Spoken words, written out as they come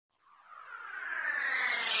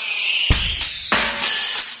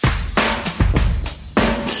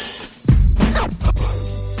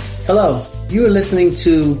Hello, you are listening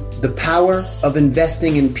to The Power of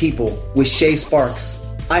Investing in People with Shay Sparks.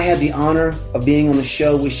 I had the honor of being on the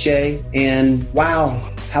show with Shay, and wow,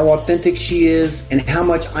 how authentic she is and how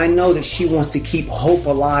much I know that she wants to keep hope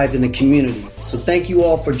alive in the community. So thank you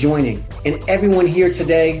all for joining. And everyone here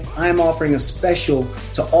today, I am offering a special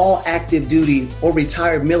to all active duty or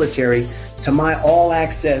retired military to my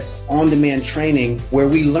all-access on-demand training where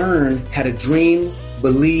we learn how to dream,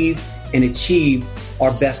 believe, and achieve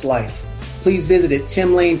our best life. Please visit at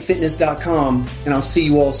timlanefitness.com, and I'll see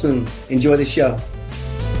you all soon. Enjoy the show.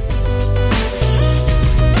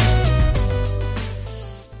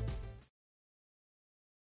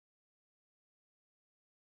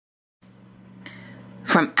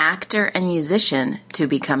 From actor and musician to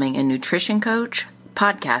becoming a nutrition coach,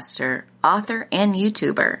 podcaster, author, and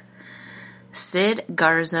YouTuber, Sid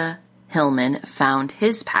Garza Hillman found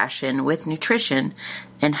his passion with nutrition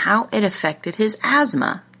and how it affected his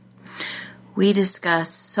asthma. We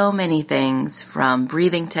discuss so many things from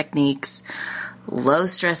breathing techniques,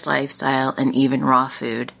 low-stress lifestyle, and even raw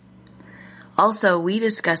food. Also, we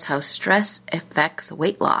discuss how stress affects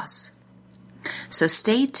weight loss. So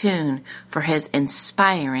stay tuned for his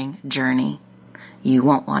inspiring journey. You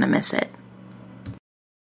won't want to miss it.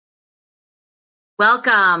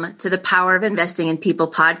 Welcome to the Power of Investing in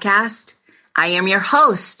People podcast. I am your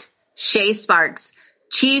host, Shay Sparks,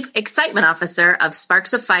 Chief Excitement Officer of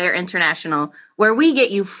Sparks of Fire International, where we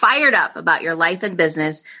get you fired up about your life and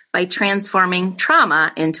business by transforming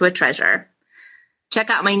trauma into a treasure.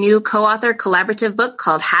 Check out my new co-author collaborative book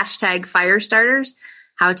called #Firestarters,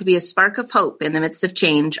 How to Be a Spark of Hope in the Midst of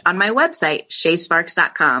Change on my website,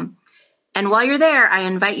 shaysparks.com. And while you're there, I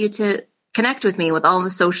invite you to connect with me with all the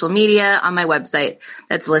social media on my website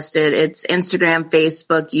that's listed. It's Instagram,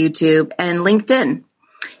 Facebook, YouTube, and LinkedIn.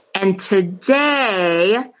 And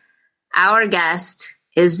today, our guest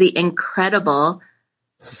is the incredible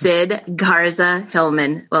Sid Garza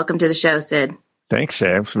Hillman. Welcome to the show, Sid. Thanks,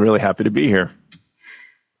 Shay. I'm really happy to be here.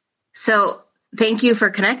 So thank you for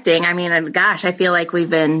connecting. I mean, gosh, I feel like we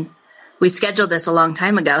scheduled this a long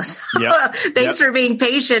time ago. So thanks for being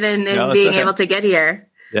patient and being able to get here.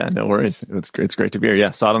 Yeah, no worries. It's great to be here.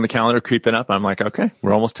 Yeah, saw it on the calendar creeping up. I'm like, okay,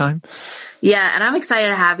 we're almost time. Yeah, and I'm excited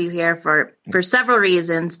to have you here for several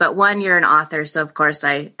reasons. But one, you're an author, so of course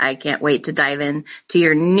I can't wait to dive in to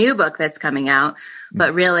your new book that's coming out.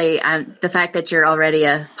 But really, the fact that you're already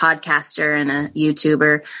a podcaster and a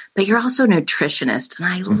YouTuber, but you're also a nutritionist, and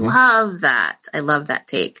I love that. I love that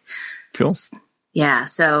take. Cool. Yeah.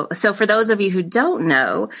 So for those of you who don't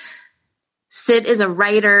know, Sid is a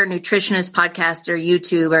writer, nutritionist, podcaster,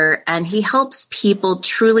 YouTuber, and he helps people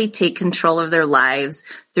truly take control of their lives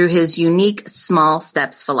through his unique small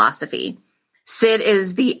steps philosophy. Sid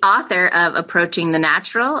is the author of Approaching the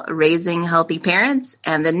Natural, Raising Healthy Parents,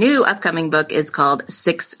 and the new upcoming book is called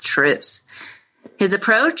 6 Truths. His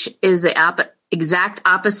approach is the exact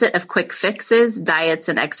opposite of quick fixes, diets,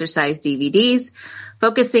 and exercise DVDs,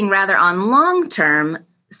 focusing rather on long-term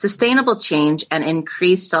sustainable change and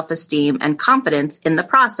increased self-esteem and confidence in the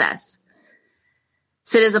process.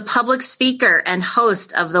 Sid is a public speaker and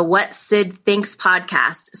host of the What Sid Thinks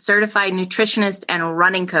podcast, certified nutritionist and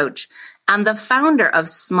running coach, and the founder of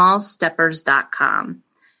smallsteppers.com.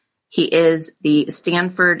 He is the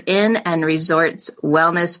Stanford Inn and Resorts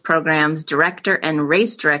Wellness Programs Director and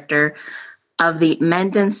Race Director of the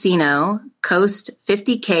Mendocino Coast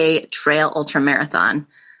 50K Trail Ultramarathon.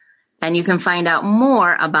 And you can find out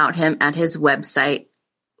more about him at his website,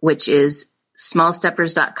 which is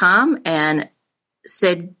smallsteppers.com and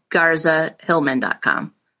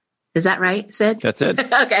sidgarzahillman.com. Is that right, Sid? That's it.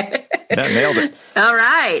 Okay. Yeah, nailed it. All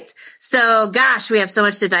right. So, gosh, we have so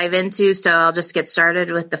much to dive into. So I'll just get started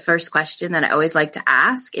with the first question that I always like to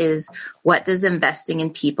ask is, what does investing in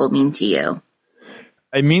people mean to you?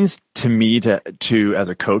 It means to me to as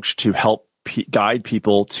a coach, to help guide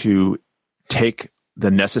people to take the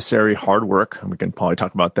necessary hard work, and we can probably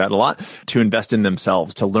talk about that a lot, to invest in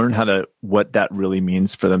themselves, to learn what that really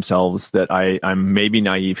means for themselves. That I'm maybe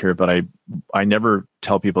naive here, but I never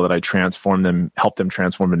tell people that I help them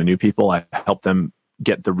transform into new people. I help them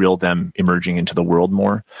get the real them emerging into the world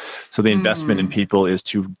more. So the investment in people is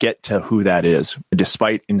to get to who that is,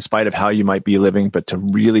 in spite of how you might be living, but to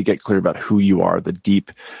really get clear about who you are, the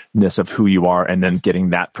deepness of who you are, and then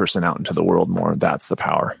getting that person out into the world more. That's the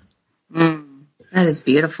power. That is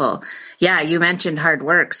beautiful. Yeah, you mentioned hard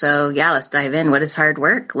work. So yeah, let's dive in. What does hard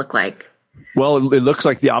work look like? Well, it looks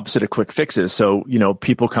like the opposite of quick fixes. So,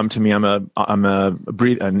 people come to me. I'm now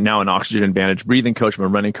an Oxygen Advantage breathing coach. I'm a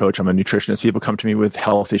running coach. I'm a nutritionist. People come to me with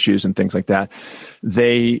health issues and things like that.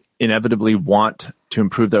 They inevitably want to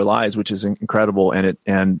improve their lives, which is incredible.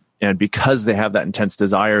 And And because they have that intense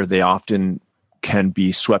desire, they often can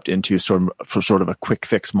be swept into sort of a quick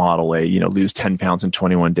fix model, lose 10 pounds in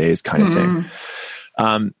 21 days kind of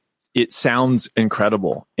thing. It sounds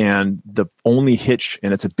incredible. And the only hitch,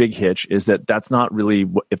 and it's a big hitch, is that that's not really,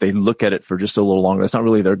 if they look at it for just a little longer, that's not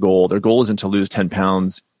really their goal. Their goal isn't to lose 10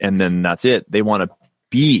 pounds and then that's it. They want to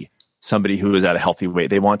be somebody who is at a healthy weight.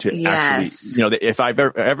 They want to actually, if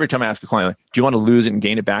every time I ask a client, like, do you want to lose it and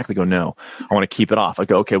gain it back? They go, no, I want to keep it off. I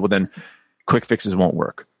go, okay, well then quick fixes won't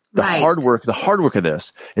work. The hard work of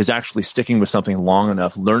this is actually sticking with something long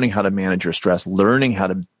enough, learning how to manage your stress, learning how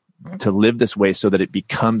to live this way so that it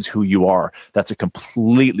becomes who you are. That's a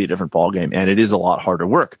completely different ballgame. And it is a lot harder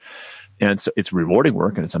work. And so it's rewarding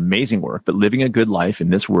work and it's amazing work, but living a good life in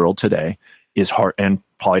this world today is hard, and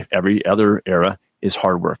probably every other era is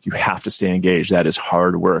hard work. You have to stay engaged. That is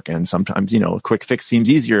hard work. And sometimes, a quick fix seems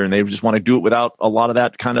easier and they just want to do it without a lot of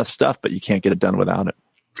that kind of stuff, but you can't get it done without it.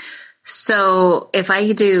 So if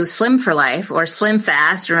I do Slim for Life or Slim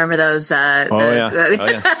Fast, remember those?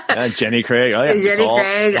 Yeah, Jenny Craig. Oh yeah, Jenny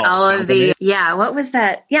Craig. All of the what was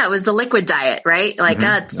that? Yeah, it was the liquid diet, right? Like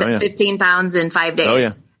 15 pounds in 5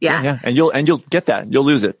 days. Oh yeah. And you'll get that. You'll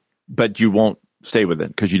lose it, but you won't stay with it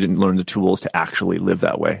because you didn't learn the tools to actually live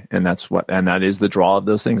that way. And that is the draw of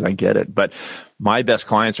those things. I get it. But my best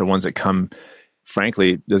clients are ones that come,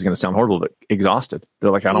 frankly, this is going to sound horrible, but exhausted. They're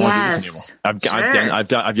like, I don't want to do this anymore.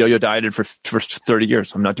 I've yo-yo dieted for 30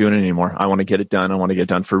 years. I'm not doing it anymore. I want to get it done. I want to get it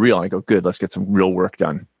done for real. I go, good. Let's get some real work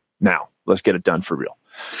done now. Let's get it done for real.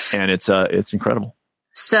 And it's incredible.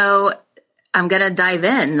 So I'm going to dive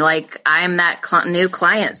in. Like, I'm that new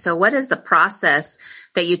client. So what is the process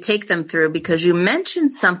that you take them through? Because you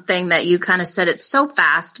mentioned something that you kind of said it's so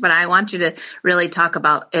fast, but I want you to really talk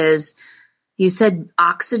about is you said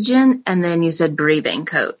oxygen and then you said breathing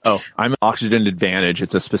coach. Oh, I'm Oxygen Advantage.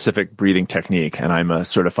 It's a specific breathing technique, and I'm a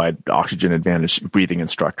certified Oxygen Advantage breathing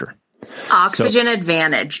instructor. Oxygen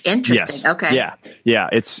Advantage. Interesting. Yes. Okay. Yeah.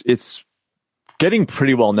 It's getting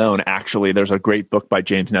pretty well known, actually. There's a great book by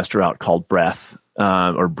James Nestor out called Breath,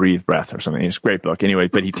 or Breathe Breath or something. It's a great book. Anyway,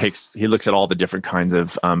 but he looks at all the different kinds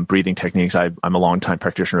of breathing techniques. I'm a longtime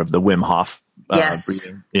practitioner of the Wim Hof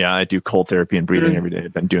breathing. Yeah, I do cold therapy and breathing every day.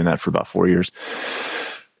 I've been doing that for about 4 years.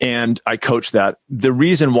 And I coach that. The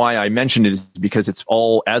reason why I mentioned it is because it's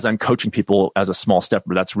all, as I'm coaching people as a small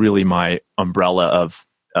stepper, that's really my umbrella of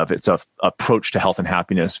its approach to health and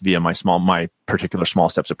happiness via my particular small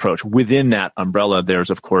steps approach. Within that umbrella, there's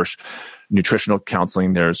of course nutritional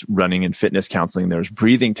counseling, there's running and fitness counseling, there's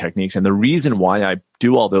breathing techniques. And the reason why I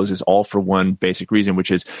do all those is all for one basic reason, which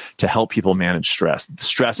is to help people manage stress.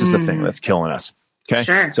 Stress is the thing that's killing us. Okay.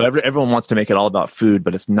 Sure. So everyone wants to make it all about food,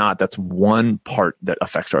 but it's not. That's one part that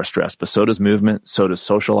affects our stress. But so does movement, so does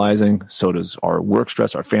socializing, so does our work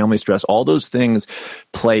stress, our family stress. All those things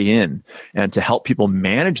play in. And to help people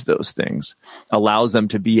manage those things allows them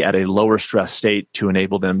to be at a lower stress state to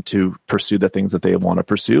enable them to pursue the things that they want to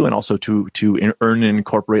pursue, and also to earn and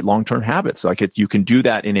incorporate long-term habits. Like you can do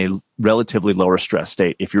that in a relatively lower stress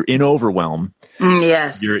state. If you're in overwhelm,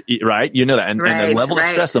 yes, you're right. You know that. And the level of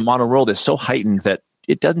stress in the modern world is so heightened that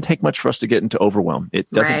it doesn't take much for us to get into overwhelm. It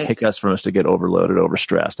doesn't take us for us to get overloaded,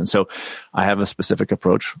 overstressed. And so I have a specific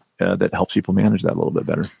approach that helps people manage that a little bit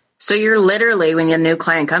better. So you're literally, when a new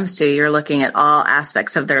client comes to you, you're looking at all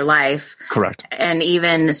aspects of their life. Correct. And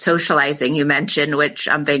even socializing, you mentioned, which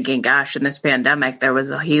I'm thinking, gosh, in this pandemic, there was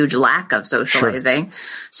a huge lack of socializing. Sure.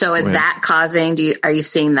 So is that causing, are you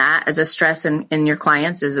seeing that as a stress in your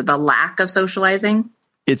clients? Is it the lack of socializing?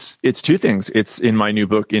 It's two things. It's in my new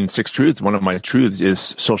book, in 6 Truths. One of my truths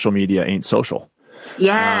is social media ain't social.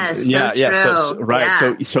 Yes. Yeah.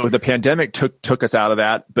 True. So the pandemic took us out of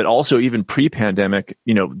that, but also even pre-pandemic,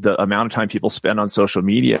 the amount of time people spend on social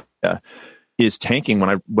media is tanking.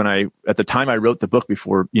 When I at the time I wrote the book,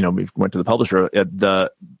 before we went to the publisher,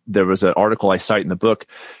 there was an article I cite in the book.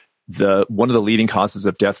 One of the leading causes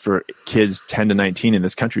of death for kids 10 to 19 in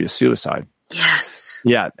this country is suicide. Yes.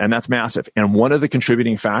 Yeah, and that's massive. And one of the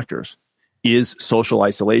contributing factors is social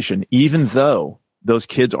isolation, even though those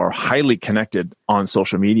kids are highly connected on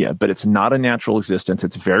social media, but it's not a natural existence.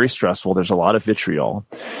 It's very stressful. There's a lot of vitriol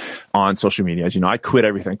on social media. As you know, I quit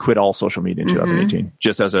all social media in 2018,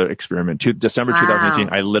 just as an experiment. December 2018,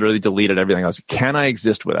 I literally deleted everything. I was, can I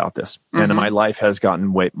exist without this? And my life has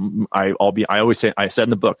gotten I said in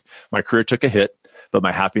the book, my career took a hit, but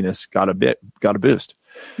my happiness got a boost.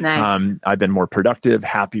 Nice. I've been more productive,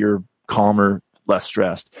 happier, calmer, less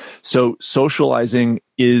stressed. So socializing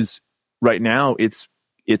is right now, it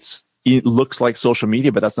looks like social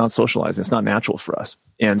media, but that's not socializing. It's not natural for us.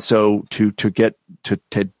 And so to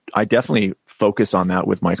I definitely focus on that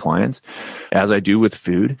with my clients, as I do with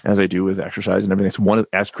food, as I do with exercise and everything. It's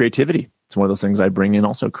as creativity. It's one of those things I bring in.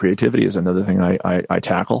 Also, creativity is another thing I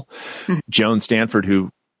tackle. Joan Stanford,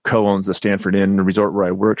 who co-owns the Stanford Inn resort where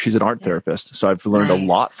I work, she's an art therapist. So I've learned a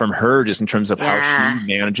lot from her just in terms of how she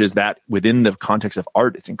manages that within the context of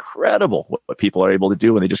art. It's incredible what people are able to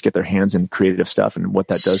do when they just get their hands in creative stuff and what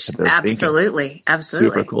that does to their thinking. Absolutely.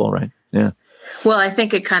 Super cool, right? Yeah. Well, I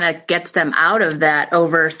think it kind of gets them out of that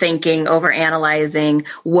overthinking, overanalyzing,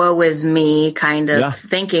 woe is me kind of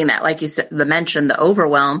thinking that, like you said, mentioned the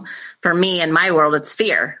overwhelm. For me, in my world, it's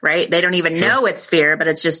fear, right? They don't even know it's fear, but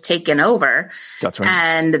it's just taken over. That's right.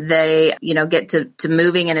 And they, get to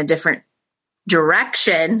moving in a different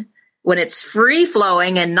direction when it's free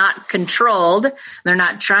flowing and not controlled. They're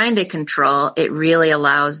not trying to control. It really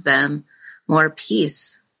allows them more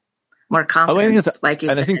peace, more confidence, like you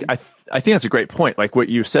said. I think that's a great point. Like what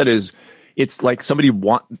you said is, it's like somebody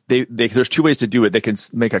there's two ways to do it. They can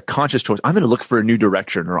make a conscious choice. I'm going to look for a new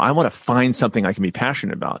direction, or I want to find something I can be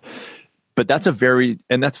passionate about. But that's and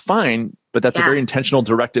that's fine, but that's a very intentional,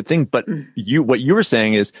 directed thing. But what you were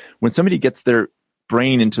saying is, when somebody gets their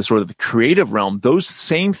brain into sort of the creative realm, those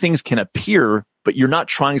same things can appear, but you're not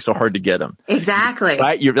trying so hard to get them. Exactly.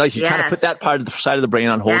 Right? You're like, you kind of put that part of the side of the brain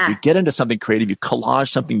on hold. You get into something creative, you collage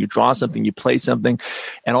something, you draw something, you play something,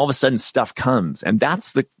 and all of a sudden stuff comes. And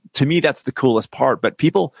to me, that's the coolest part. But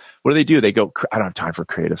people, what do? They go, I don't have time for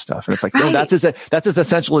creative stuff. And it's like, no, that's as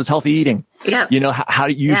essential as healthy eating. Yeah. How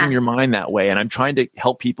using your mind that way. And I'm trying to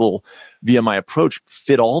help people via my approach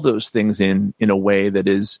fit all those things in a way that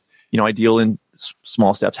is, ideal in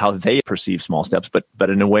small steps, how they perceive small steps, but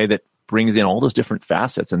in a way that brings in all those different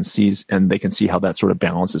facets and they can see how that sort of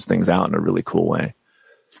balances things out in a really cool way.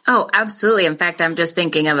 Oh, absolutely. In fact, I'm just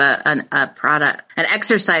thinking of an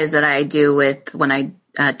exercise that I do when I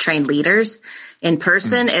train leaders in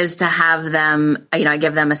person is to have them, I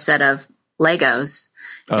give them a set of Legos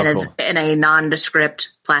in a nondescript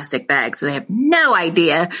plastic bag. So they have no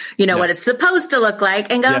idea, what it's supposed to look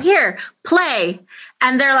like, and go, here, play.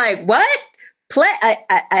 And they're like, what? Play?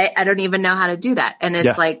 I don't even know how to do that. And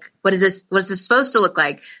it's like, what is this supposed to look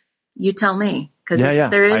like? You tell me. Because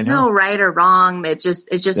there is no right or wrong. It just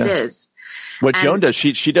is. What Joan does,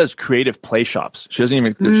 she does creative play shops. She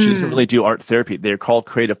doesn't really do art therapy. They're called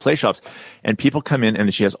creative play shops. And people come in,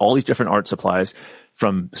 and she has all these different art supplies,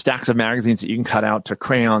 from stacks of magazines that you can cut out to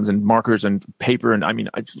crayons and markers and paper and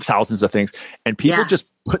thousands of things. And people just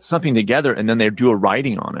put something together, and then they do a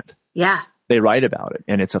writing on it. Yeah. They write about it,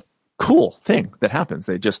 and it's a cool thing that happens.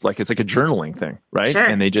 They just it's like a journaling thing, right? Sure.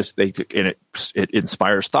 And it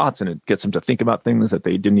inspires thoughts, and it gets them to think about things that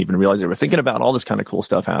they didn't even realize they were thinking about. All this kind of cool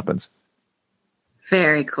stuff happens.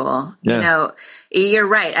 Very cool. Yeah. You're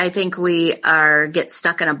right. I think we get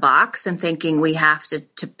stuck in a box and thinking we have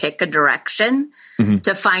to pick a direction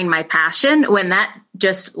to find my passion, when that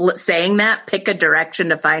just saying that, pick a direction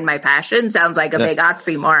to find my passion, sounds like a big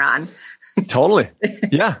oxymoron. Totally.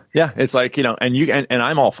 Yeah. It's like, and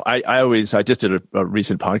I'm all, I just did a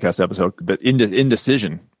recent podcast episode, but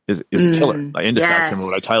indecision is a killer. Indecisive, I can't remember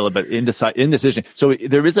what I titled it, but indecision. So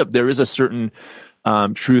there is a certain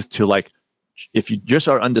truth to, like, if you just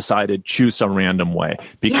are undecided, choose some random way,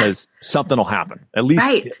 because something will happen. At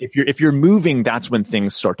least if you're moving, that's when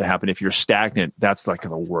things start to happen. If you're stagnant, that's like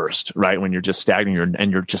the worst, right? When you're just stagnant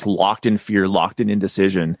and you're just locked in fear, locked in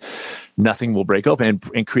indecision, nothing will break open.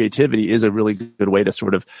 And creativity is a really good way to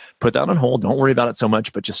sort of put that on hold. Don't worry about it so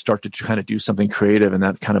much, but just start to kind of do something creative, and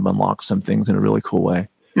that kind of unlocks some things in a really cool way.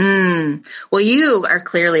 Well, you are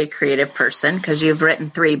clearly a creative person because you've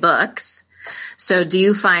written 3 books. So do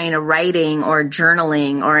you find writing or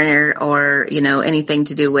journaling or anything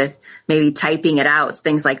to do with maybe typing it out,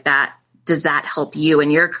 things like that, does that help you in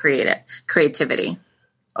your creativity?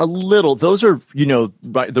 A little. Those are,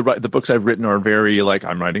 the books I've written are very like,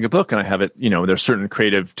 I'm writing a book and I have it, there's certain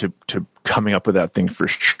creative to coming up with that thing for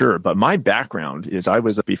sure. But my background is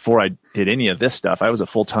before I did any of this stuff, I was a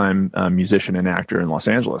full-time musician and actor in Los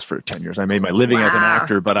Angeles for 10 years. I made my living as an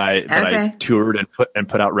actor, but I toured and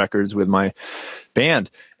put out records with my band.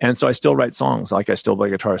 And so I still write songs. Like, I still play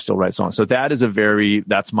guitar, I still write songs. So that is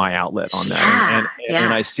that's my outlet on that.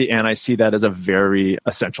 And I see that as a very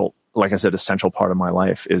essential, like I said, essential part of my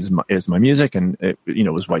life is my music. And it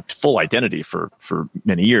was my full identity for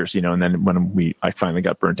many years, and then when I finally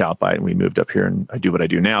got burnt out by it and we moved up here, and I do what I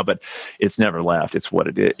do now, but it's never left. It's what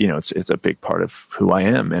it is. It's a big part of who I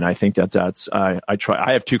am. And I think I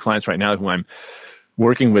have 2 clients right now who I'm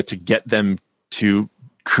working with to get them to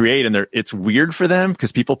create, and it's weird for them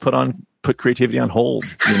because people put creativity on hold,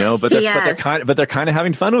 but they're kind of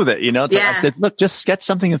having fun with it, It's like I said, look, just sketch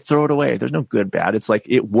something and throw it away. There's no good, bad. It's like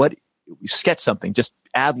sketch something, just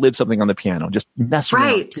ad lib something on the piano, just mess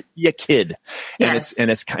around, be a kid. Yes.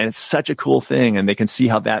 And it's such a cool thing. And they can see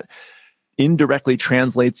how that indirectly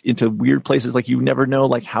translates into weird places. Like you never know,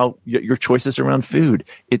 like how your choices around food,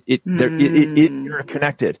 you're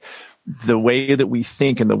connected. The way that we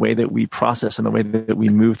think and the way that we process and the way that we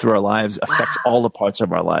move through our lives affects all the parts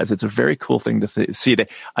of our lives. It's a very cool thing to see. That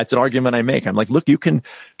it's an argument I make. I'm like, look, you can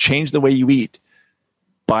change the way you eat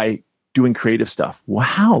by doing creative stuff.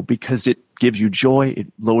 Wow. Because it gives you joy.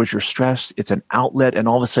 It lowers your stress. It's an outlet. And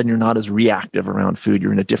all of a sudden you're not as reactive around food.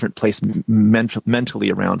 You're in a different place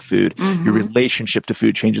mentally around food. Mm-hmm. Your relationship to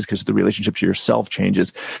food changes because the relationship to yourself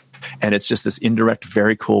changes. And it's just this indirect,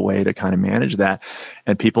 very cool way to kind of manage that.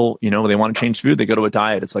 And people, they want to change food. They go to a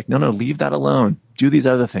diet. It's like, no, leave that alone. Do these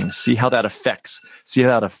other things. See how that affects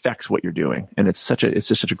what you're doing. And it's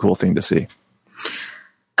just such a cool thing to see.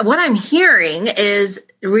 What I'm hearing is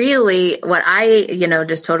really what I,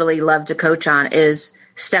 just totally love to coach on is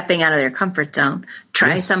stepping out of their comfort zone.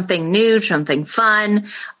 Try something new, something fun.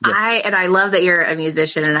 Yes. I love that you're a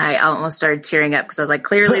musician, and I almost started tearing up because I was like,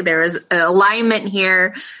 clearly there is an alignment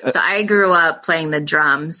here. So I grew up playing the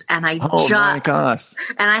drums, and my gosh.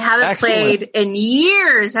 And I haven't played in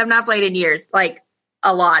years, have not played in years, like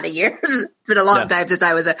a lot of years. It's been a long time since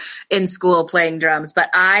I was in school playing drums, but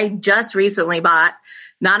I just recently bought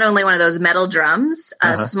not only one of those metal drums,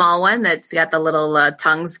 a small one that's got the little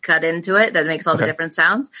tongues cut into it that makes all the different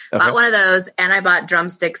sounds. Bought one of those, and I bought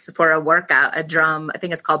drumsticks for a drum. I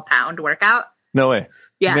think it's called Pound Workout. No way.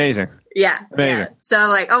 Yeah. Amazing. Yeah. Amazing. Yeah. So I'm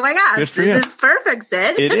like, oh my gosh, this is perfect,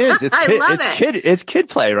 Sid. It is. I love it. It's kid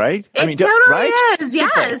play, right? It totally is.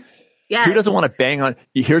 Yes. Yes. Who doesn't want to bang on?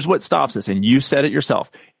 Here's what stops us. And you said it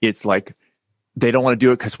yourself. It's like, they don't want to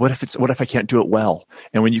do it because what if I can't do it well?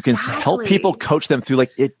 And when you can help people, coach them through,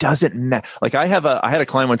 like, it doesn't matter. Like I had a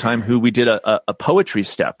client one time who we did a poetry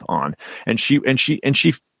step on, and she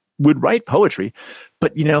would write poetry,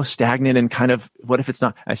 but stagnant and kind of, what if it's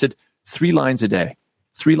not? I said 3 lines a day,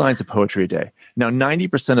 3 lines of poetry a day. Now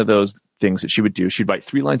 90% of those things that she would do, she'd write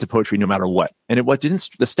 3 lines of poetry no matter what. And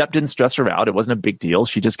the step didn't stress her out. It wasn't a big deal.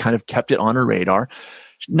 She just kind of kept it on her radar.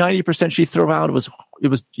 90% she'd throw out was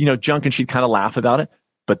junk, and she'd kind of laugh about it.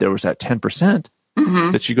 But there was that 10%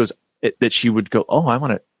 that she would go, oh,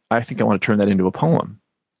 I think I want to turn that into a poem.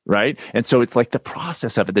 Right. And so it's like the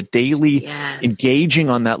process of it, the daily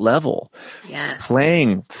engaging on that level,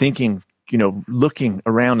 playing, thinking, looking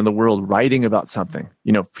around in the world, writing about something,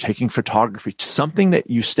 taking photography, something that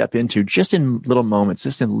you step into just in little moments,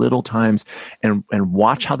 just in little times, and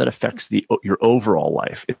watch how that affects your overall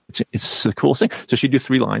life. It's the coolest thing. So she'd do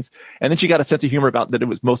 3 lines, and then she got a sense of humor about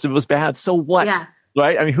that. Most of it was bad. So what? Yeah.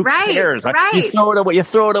 Right? I mean, who cares? Right? You throw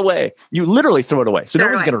it away. You literally throw it away. So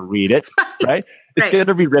nobody's going to read it, right? It's going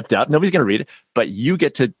to be ripped out. Nobody's going to read it, but you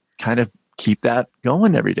get to kind of keep that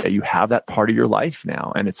going every day. You have that part of your life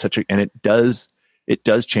now, and it does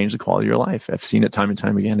change the quality of your life. I've seen it time and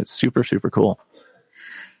time again. It's super, super cool.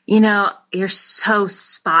 You're so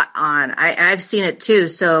spot on. I've seen it too.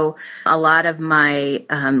 So a lot of my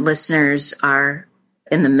listeners are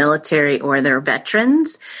in the military or they're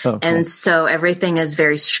veterans. Oh, cool. And so everything is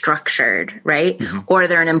very structured, right? Mm-hmm. Or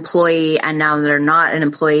they're an employee and now they're not an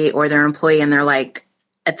employee, or they're an employee and they're like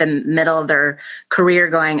at the middle of their career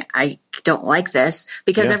going, I don't like this,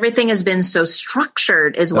 because everything has been so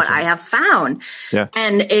structured is what I have found. Yeah.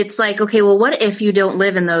 And it's like, okay, well, what if you don't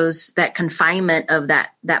live in that confinement of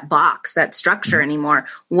that box, that structure anymore?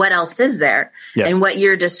 What else is there? Yes. And what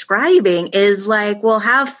you're describing is like, well,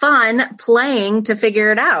 have fun playing to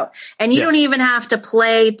figure it out. And you don't even have to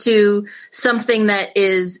play to something that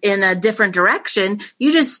is in a different direction.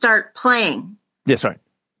 You just start playing. Yes, right.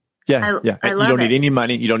 Yeah, I love you don't need any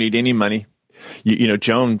money. You don't need any money.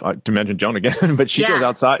 Joan, to mention Joan again, but she goes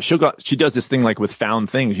outside. She does this thing like with found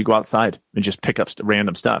things. You go outside and just pick up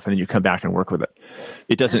random stuff, and then you come back and work with it.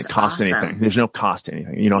 It doesn't cost anything. There's no cost to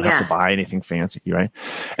anything. You don't have to buy anything fancy, right?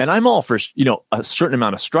 And I'm all for, a certain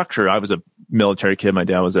amount of structure. I was a military kid. My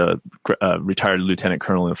dad was a retired lieutenant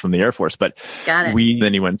colonel from the Air Force, but then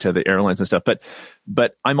he went to the airlines and stuff.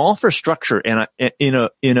 But I'm all for structure, and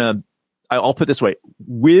I'll put it this way,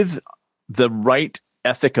 with the right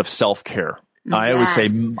ethic of self-care. I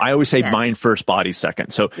always say mind first, body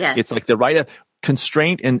second. So it's like the right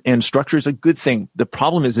constraint and structure is a good thing. The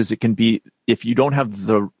problem is it can be, if you don't have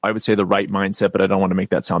the right mindset, but I don't want to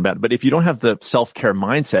make that sound bad. But if you don't have the self-care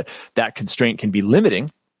mindset, that constraint can be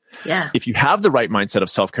limiting. Yeah. If you have the right mindset of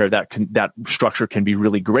self-care, that structure can be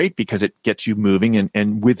really great because it gets you moving.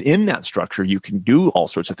 And within that structure, you can do all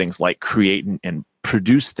sorts of things like create and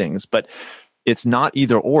produce things. But it's not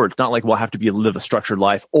either or. It's not like, well, I have to live a structured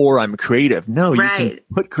life or I'm creative. No, you can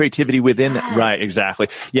put creativity within that. Right. Exactly.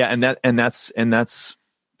 Yeah. And that's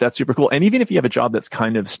super cool. And even if you have a job that's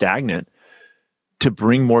kind of stagnant, to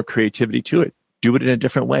bring more creativity to it, do it in a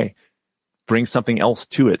different way. Bring something else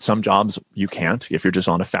to it. Some jobs you can't if you're just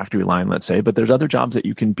on a factory line, let's say, but there's other jobs that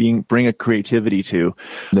you can bring a creativity to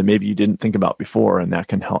that maybe you didn't think about before, and that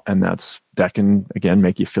can help. And that can again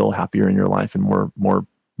make you feel happier in your life and more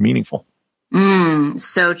meaningful.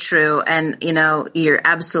 So true. And you're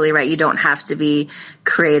absolutely right. You don't have to be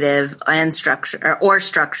creative and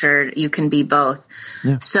structured. You can be both.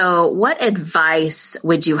 Yeah. So what advice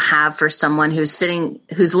would you have for someone who's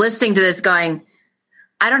listening to this going,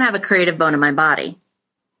 I don't have a creative bone in my body.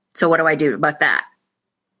 So what do I do about that?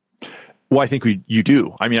 Well, I think you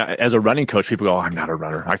do. I mean, as a running coach, people go, I'm not a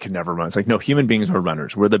runner. I can never run. It's like, no, human beings are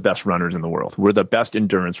runners. We're the best runners in the world. We're the best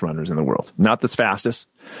endurance runners in the world. Not the fastest,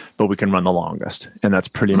 but we can run the longest. And that's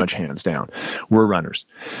pretty much hands down. We're runners.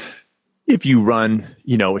 If you run,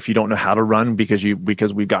 if you don't know how to run because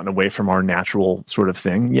we've gotten away from our natural sort of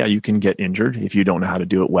thing, yeah, you can get injured if you don't know how to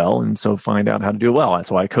do it well. And so find out how to do it well.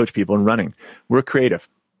 That's why I coach people in running. We're creative.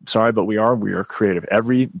 Sorry, but we are creative.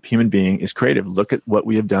 Every human being is creative. Look at what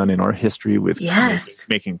we have done in our history with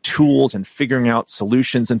making tools and figuring out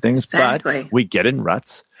solutions and things. Exactly. But we get in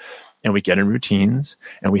ruts and we get in routines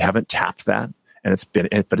and we haven't tapped that. And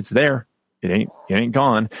but it's there. It ain't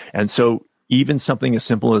gone. And so even something as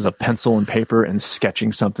simple as a pencil and paper and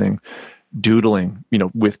sketching something, doodling,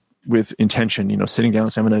 with intention, sitting down,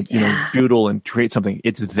 so I'm going to, doodle and create something.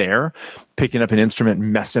 It's there. Picking up an instrument,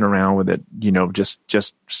 messing around with it,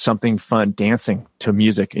 just something fun, dancing to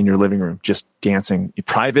music in your living room, just dancing.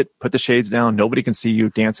 Private, put the shades down. Nobody can see you.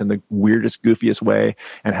 Dance in the weirdest, goofiest way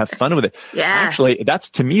and have fun with it. Yeah. Actually,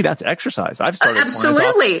 to me, that's exercise. I've started.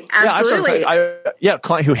 Absolutely.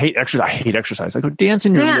 Client who hate exercise. I hate exercise. I go dance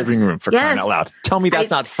in your living room for crying out loud. Tell me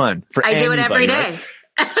that's not fun for anybody. I do it every day. Right?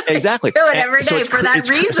 Exactly. Do it every day for that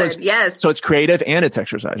reason. Yes. So it's creative and it's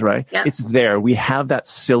exercise, right? Yep. It's there. We have that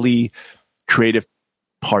silly, creative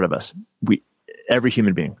part of us. Every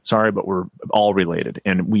human being. Sorry, but we're all related,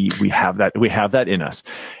 and we have that. We have that in us,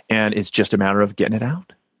 and it's just a matter of getting it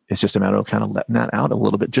out. It's just a matter of kind of letting that out a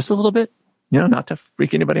little bit, just a little bit. Not to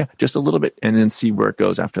freak anybody out, just a little bit, and then see where it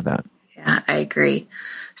goes after that. Yeah, I agree.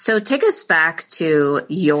 So take us back to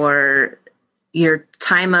your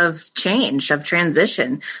time of change, of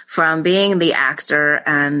transition from being the actor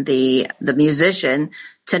and the musician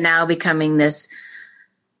to now becoming this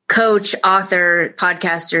coach, author,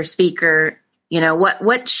 podcaster, speaker.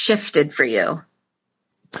 What shifted for you?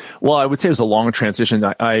 Well, I would say it was a long transition.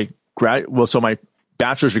 So my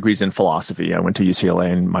bachelor's degree is in philosophy. I went to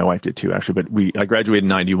UCLA, and my wife did too, actually. But I graduated in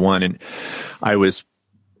 91, and I was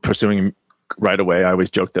pursuing right away. I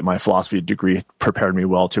always joked that my philosophy degree prepared me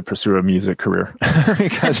well to pursue a music career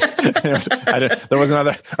because there was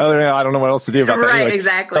another. I don't know what else to do about that. Right, anyway,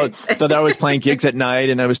 exactly. So I was playing gigs at night,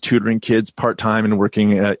 and I was tutoring kids part time and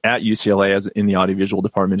working at UCLA as in the audiovisual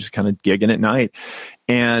department, just kind of gigging at night.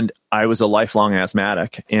 And I was a lifelong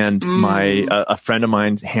asthmatic, and a friend of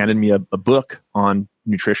mine handed me a book on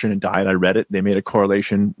nutrition and diet. I read it. They made a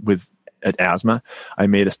correlation with asthma. I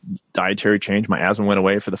made a dietary change. My asthma went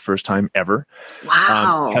away for the first time ever.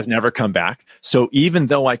 Wow. Has never come back. So even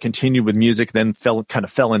though I continued with music, then fell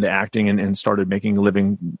into acting and started making a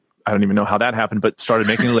living. I don't even know how that happened, but started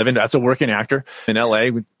making a living as a working actor in LA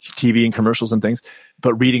with TV and commercials and things,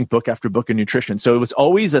 but reading book after book in nutrition. So it was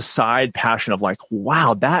always a side passion of like,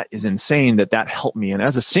 wow, that is insane that helped me. And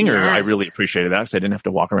as a singer, I really appreciated that because I didn't have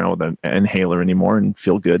to walk around with an inhaler anymore and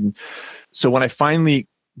feel good. And so when I finally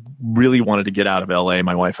really wanted to get out of LA,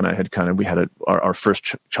 my wife and I had our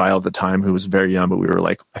first child at the time who was very young, but we were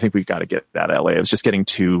like, I think we got to get out of LA. It was just getting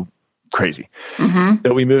too crazy. Mm-hmm.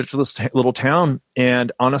 So we moved to this little town,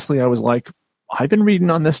 and honestly, I was like, I've been reading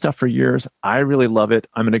on this stuff for years. I really love it.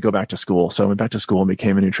 I'm going to go back to school. So I went back to school and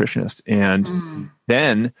became a nutritionist. And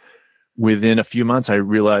then within a few months, I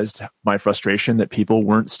realized my frustration that people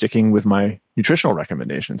weren't sticking with my nutritional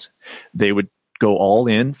recommendations. They would go all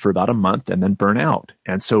in for about a month and then burn out.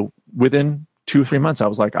 And so within 2 or 3 months, I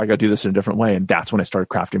was like, I got to do this in a different way. And that's when I started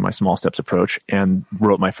crafting my small steps approach and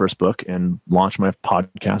wrote my first book and launched my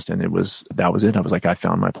podcast. And that was it. I was like, I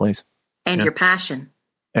found my place. And your passion.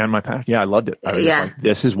 And my passion. Yeah, I loved it. I was like,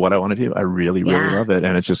 this is what I want to do. I really, really love it.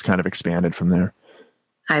 And it just kind of expanded from there.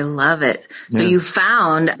 I love it. So you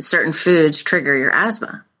found certain foods trigger your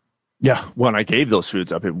asthma. Yeah. When I gave those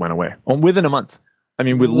foods up, it went away within a month.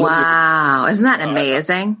 I mean, wow. Isn't that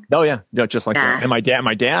amazing? Oh yeah. No, just like that. And my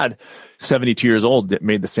dad, 72 years old,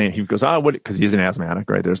 made the same. He goes, because he's an asthmatic,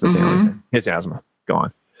 right? There's the family thing. His asthma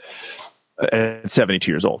gone at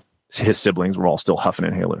 72 years old. His siblings were all still huffing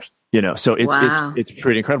inhalers, so it's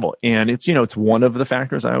pretty incredible. And it's one of the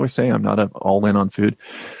factors. I always say I'm not all in on food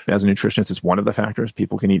as a nutritionist. It's one of the factors.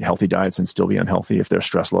 People can eat healthy diets and still be unhealthy if their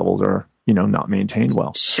stress levels are, not maintained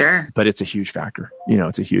well. Sure. But it's a huge factor,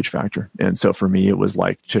 it's a huge factor. And so for me, it was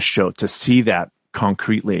like to see that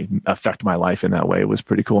concretely affect my life in that way was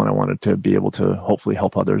pretty cool. And I wanted to be able to hopefully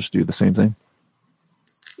help others do the same thing.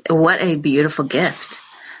 What a beautiful gift.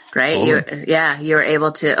 Right. Totally. You're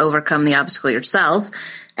able to overcome the obstacle yourself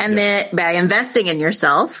and then by investing in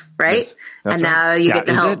yourself. Right. Yes, and now you get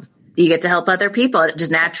to help other people. It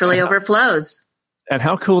just naturally overflows. And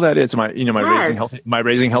how cool that is. My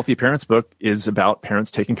Raising Healthy Parents book is about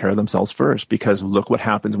parents taking care of themselves first, because look what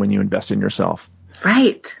happens when you invest in yourself.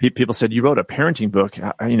 Right. People said, you wrote a parenting book.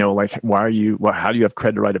 How do you have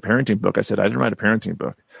cred to write a parenting book? I said, I didn't write a parenting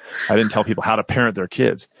book. I didn't tell people how to parent their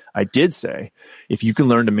kids. I did say, if you can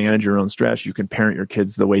learn to manage your own stress, you can parent your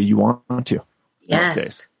kids the way you want to.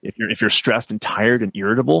 Yes. If you're stressed and tired and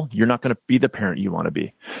irritable, you're not going to be the parent you want to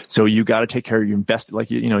be. So you got to take care of you. Invest,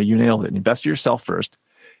 you nailed it. Invest in yourself first.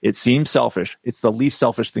 It seems selfish. It's the least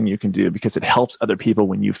selfish thing you can do because it helps other people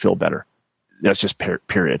when you feel better. That's just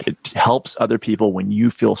period. It helps other people when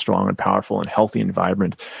you feel strong and powerful and healthy and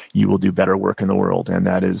vibrant. You will do better work in the world, and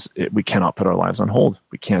that is it. We cannot put our lives on hold.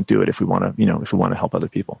 We can't do it if we want to help other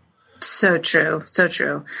people. So true, so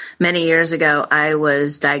true. Many years ago, I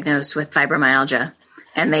was diagnosed with fibromyalgia,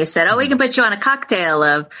 and they said, we can put you on a cocktail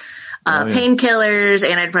of painkillers,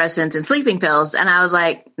 antidepressants, and sleeping pills. And I was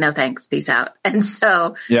like, no, thanks, peace out. And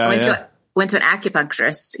so I went to an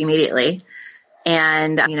acupuncturist immediately.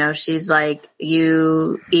 And, she's like,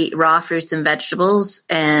 you eat raw fruits and vegetables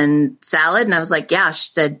and salad. And I was like, yeah. She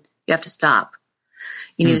said, you have to stop.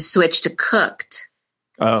 You need to switch to cooked.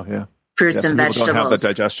 Oh, yeah. Fruits and vegetables. Don't have the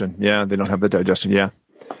digestion. Yeah, they don't have the digestion. Yeah.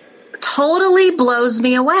 Totally blows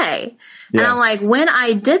me away. Yeah. And I'm like, when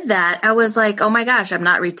I did that, I was like, oh my gosh, I'm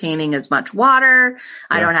not retaining as much water.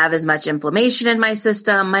 I don't have as much inflammation in my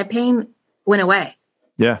system. My pain went away.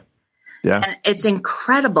 Yeah. Yeah. And it's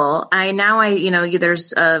incredible.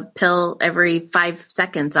 There's a pill every 5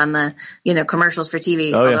 seconds on the, commercials for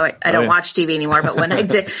TV. Although I don't watch TV anymore. But when I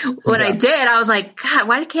did, I was like, God,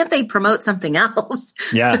 why can't they promote something else?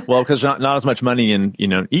 Yeah. Well, because not as much money in,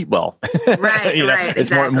 eat well. Right. Right.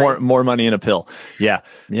 It's exactly. more money in a pill. Yeah.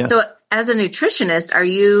 Yeah. So as a nutritionist, are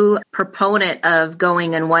you proponent of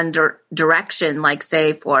going in one direction, like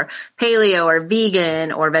say for paleo or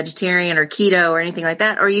vegan or vegetarian or keto or anything like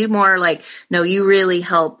that? Or are you more like, no, you really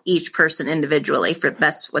help each person individually for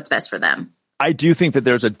what's best for them? I do think that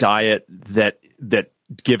there's a diet that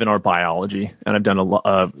given our biology, and I've done a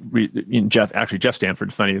lot Jeff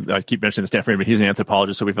Stanford, funny, I keep mentioning Stanford, but he's an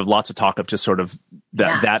anthropologist. So we've had lots of talk of just sort of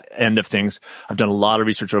that end of things. I've done a lot of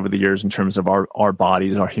research over the years in terms of our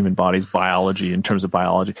bodies, our human bodies, biology, in terms of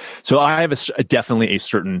biology. So I have definitely a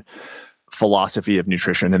certain philosophy of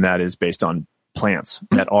nutrition, and that is based on plants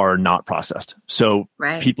that are not processed. So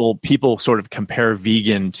people sort of compare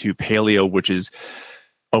vegan to paleo, which is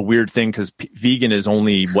a weird thing because vegan is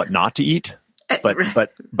only what not to eat.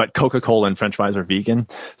 But Coca-Cola and French fries are vegan.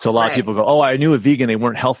 So a lot of people go, oh, I knew a vegan, they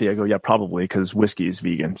weren't healthy. I go, yeah, probably because whiskey is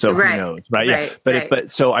vegan. So who knows, right? Yeah.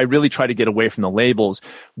 But so I really try to get away from the labels.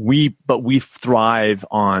 We thrive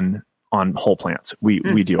on whole plants. We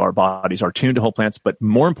do. Our bodies are tuned to whole plants. But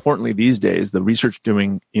more importantly, these days, the research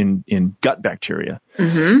doing in gut bacteria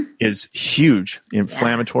is huge,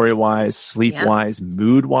 inflammatory wise, sleep wise,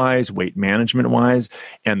 mood wise, weight management wise.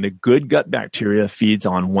 And the good gut bacteria feeds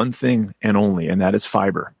on one thing and only, and that is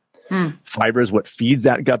fiber. Fiber is what feeds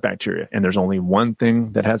that gut bacteria. And there's only one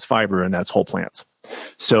thing that has fiber, and that's whole plants.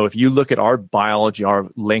 So if you look at our biology, our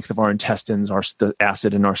length of our intestines, the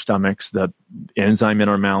acid in our stomachs, the enzyme in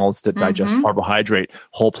our mouths that digest carbohydrate,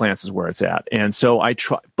 whole plants is where it's at. And so I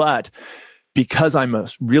try, but because I'm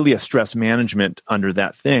really a stress management under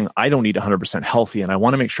that thing, I don't eat 100% healthy. And I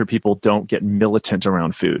want to make sure people don't get militant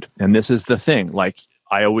around food. And this is the thing, like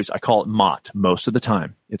I call it most of the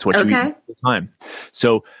time. It's what you eat most of the time.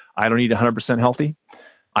 So I don't eat 100% healthy.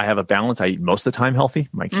 I have a balance. I eat most of the time healthy.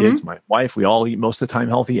 My kids, my wife, we all eat most of the time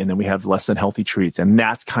healthy. And then we have less than healthy treats. And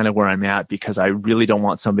that's kind of where I'm at because I really don't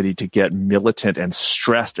want somebody to get militant and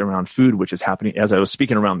stressed around food, which is happening. As I was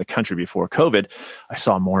speaking around the country before COVID, I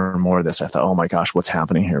saw more and more of this. I thought, oh my gosh, what's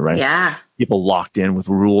happening here, right? Yeah. people locked in with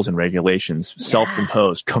rules and regulations,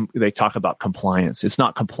 self-imposed. They talk about compliance. It's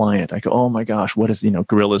not compliant. I go, oh my gosh, what is,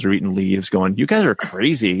 gorillas are eating leaves going, you guys are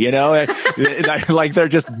crazy, like they're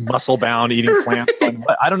just muscle bound eating plants.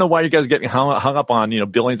 I don't know why you guys are getting hung up on,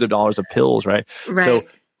 billions of dollars of pills, right?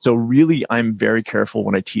 So really, I'm very careful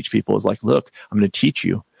when I teach people is like, look, I'm going to teach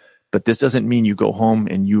you, but this doesn't mean you go home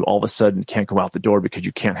and you all of a sudden can't go out the door because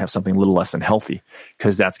you can't have something a little less than healthy,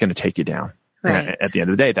 because that's going to take you down. Right. At the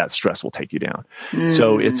end of the day, that stress will take you down.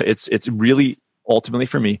 So it's really ultimately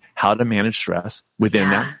for me, how to manage stress within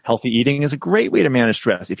that. Healthy eating is a great way to manage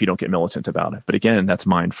stress if you don't get militant about it. But again, that's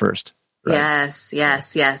mind first. Right?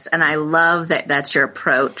 Yes. And I love that that's your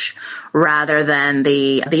approach rather than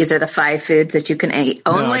these are the 5 foods that you can eat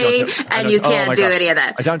only, and you can't do any of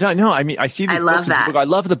that. I don't know. I mean, I see these books. Love that. I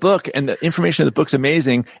love the book, and the information in the book's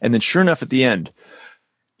amazing. And then sure enough, at the end,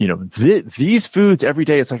 these foods every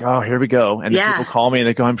day, it's like, oh, here we go. And people call me and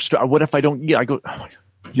they go, what if I don't eat? I go, oh my God,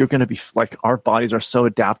 you're going to be like, our bodies are so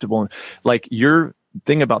adaptable. And like your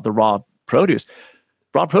thing about the raw produce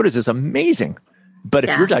is amazing. But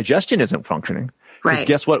if your digestion isn't functioning,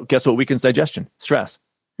 guess what weakens digestion? Stress.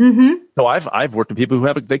 Mm-hmm. So I've worked with people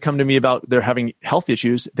who they come to me about they're having health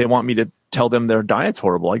issues. They want me to tell them their diet's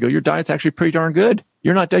horrible. I go, your diet's actually pretty darn good.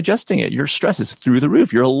 You're not digesting it. Your stress is through the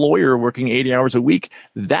roof. You're a lawyer working 80 hours a week.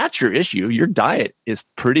 That's your issue. Your diet is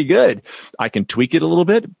pretty good. I can tweak it a little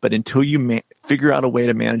bit, but until you figure out a way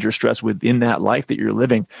to manage your stress within that life that you're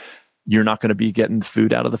living, you're not going to be getting the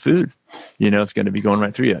food out of the food. It's going to be going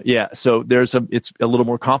right through you. Yeah. So it's a little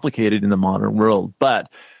more complicated in the modern world, but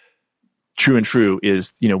true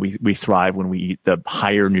is, we thrive when we eat the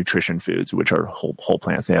higher nutrition foods, which are whole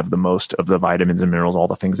plants. They have the most of the vitamins and minerals, all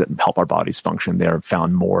the things that help our bodies function. They're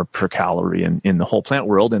found more per calorie in the whole plant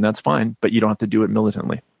world, and that's fine, but you don't have to do it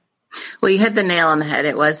militantly. Well, you hit the nail on the head.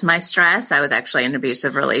 It was my stress. I was actually in an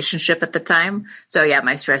abusive relationship at the time. So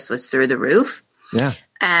my stress was through the roof. Yeah.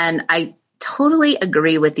 And I totally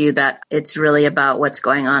agree with you that it's really about what's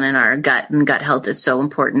going on in our gut, and gut health is so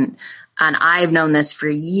important. And I've known this for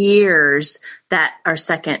years that our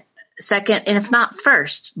second, and if not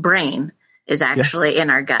first, brain is actually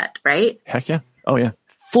in our gut, right? Heck yeah. Oh yeah.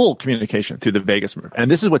 Full communication through the vagus nerve. And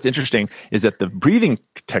this is what's interesting is that the breathing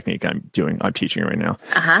technique I'm teaching right now,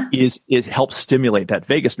 is it helps stimulate that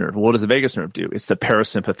vagus nerve. What does the vagus nerve do? It's the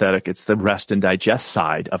parasympathetic. It's the rest and digest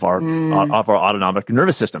side of our autonomic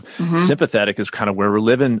nervous system. Mm-hmm. Sympathetic is kind of where we're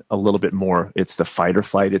living a little bit more. It's the fight or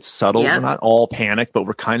flight. It's subtle. We're not all panic, but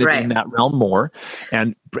we're kind of in that realm more.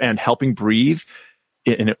 And helping breathe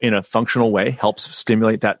in a functional way helps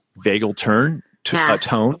stimulate that vagal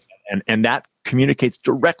tone, and that communicates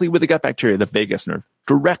directly with the gut bacteria, the vagus nerve,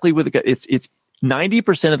 directly with the gut. It's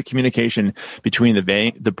 90% of the communication between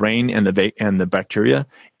the brain and the bacteria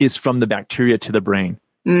is from the bacteria to the brain.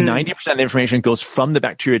 90% of the information goes from the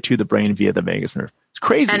bacteria to the brain via the vagus nerve. It's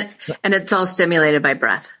crazy. And it's all stimulated by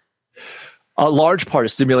breath. A large part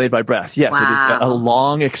is stimulated by breath. Yes, It is a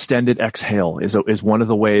long extended exhale is one of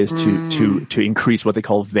the ways to increase what they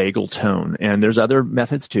call vagal tone. And there's other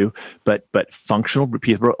methods too, but functional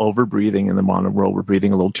people are over breathing in the modern world. We're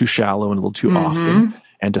breathing a little too shallow and a little too often,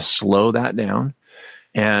 and to slow that down.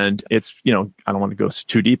 And it's, I don't want to go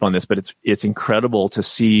too deep on this, but it's incredible to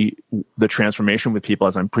see the transformation with people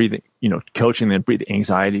as I'm breathing, coaching them, breathe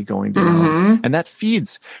anxiety going down, and that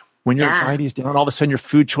feeds. When your anxiety is down, all of a sudden your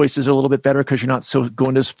food choices are a little bit better because you're not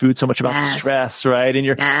going to food so much about stress, right? And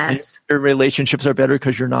your relationships are better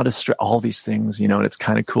because you're not as stressed. All these things, and it's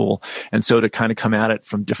kind of cool. And so to kind of come at it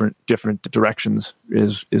from different directions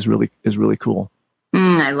is really cool.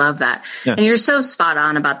 I love that. Yeah. And you're so spot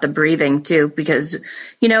on about the breathing too, because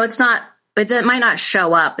it might not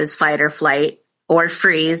show up as fight or flight or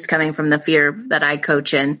freeze coming from the fear that I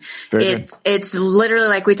coach in. It's literally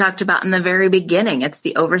like we talked about in the very beginning. It's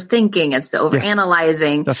the overthinking. It's the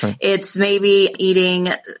overanalyzing. Yes, right. It's maybe eating,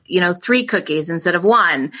 3 cookies instead of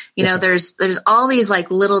 1. There's all these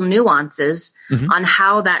like little nuances on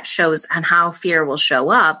how that shows and how fear will show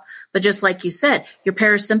up. But just like you said, your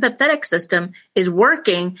parasympathetic system is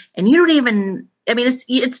working and you don't even,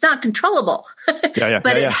 it's not controllable,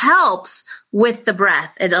 but it helps with the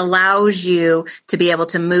breath. It allows you to be able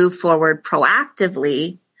to move forward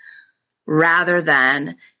proactively rather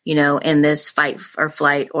than, in this fight or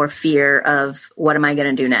flight or fear of what am I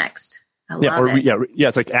going to do next? I love it.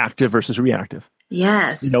 It's like active versus reactive.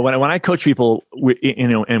 Yes. When I coach people,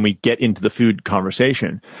 and we get into the food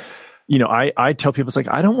conversation, I tell people, it's like,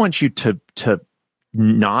 I don't want you to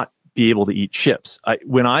not be able to eat chips.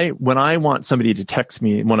 When I want somebody to text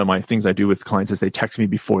me, one of my things I do with clients is they text me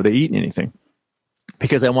before they eat anything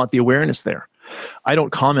because I want the awareness there. I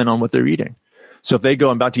don't comment on what they're eating. So if they go,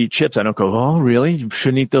 I'm about to eat chips, I don't go, oh, really? You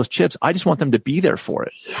shouldn't eat those chips. I just want them to be there for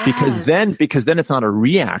it. Yes. Because then it's not a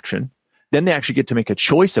reaction. Then they actually get to make a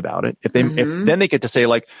choice about it. If then they get to say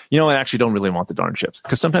like, I actually don't really want the darn chips,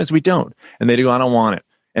 because sometimes we don't. And they go, I don't want it.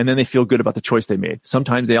 And then they feel good about the choice they made.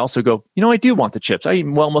 Sometimes they also go, I do want the chips. I eat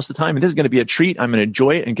them well most of the time, and this is going to be a treat. I'm going to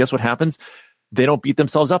enjoy it. And guess what happens? They don't beat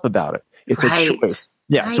themselves up about it. It's a choice.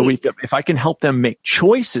 Yeah. Right. So if I can help them make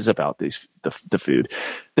choices about the food,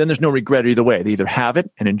 then there's no regret either way. They either have it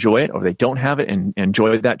and enjoy it, or they don't have it and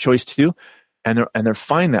enjoy that choice too. And they're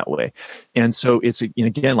fine that way. And so it's,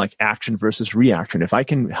 again, like action versus reaction. If I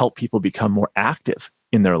can help people become more active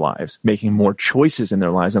in their lives, making more choices in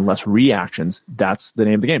their lives and less reactions, that's the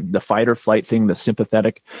name of the game. The fight or flight thing, the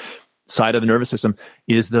sympathetic side of the nervous system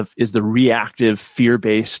is the reactive,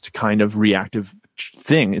 fear-based kind of reactive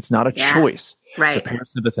thing. It's not a choice. Right. The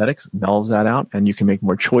parasympathetics mellows that out, and you can make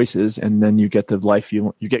more choices, and then you get the life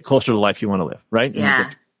you get closer to the life you want to live, right? Yeah. You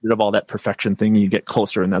get rid of all that perfection thing, and you get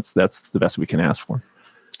closer, and that's the best we can ask for.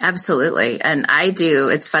 Absolutely. And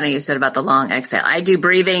it's funny you said about the long exhale. I do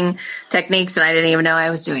breathing techniques, and I didn't even know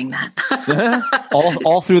I was doing that.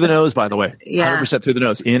 all through the nose, by the way. Yeah. 100% through the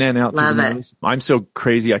nose, in and out through the nose. I'm so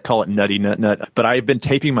crazy. I call it nutty nut. But I've been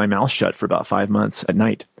taping my mouth shut for about 5 months at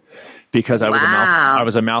night, because I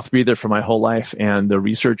was a mouth breather for my whole life. And the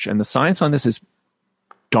research and the science on this is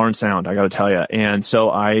darn sound, I got to tell you. And so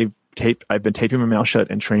I've been taping my mouth shut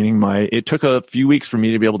and training it took a few weeks for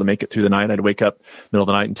me to be able to make it through the night. I'd wake up middle of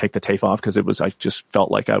the night and take the tape off, because I just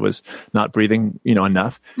felt like I was not breathing,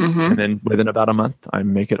 enough. Mm-hmm. And then within about a month, I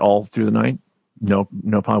make it all through the night. No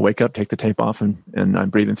problem. I wake up, take the tape off, and I'm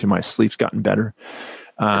breathing through. My sleep's gotten better.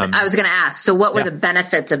 I was going to ask, so what were the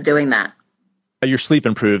benefits of doing that? Your sleep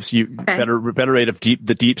improves. Better rate of the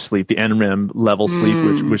deep sleep, the NREM level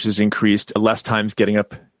sleep, which is increased. Less times getting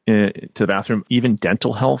up to the bathroom. Even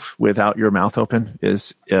dental health without your mouth open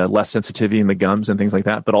is less sensitivity in the gums and things like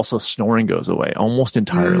that. But also snoring goes away almost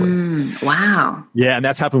entirely. Wow. Yeah, and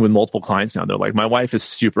that's happened with multiple clients now. They're like, my wife is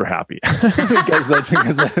super happy because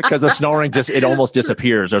the snoring it almost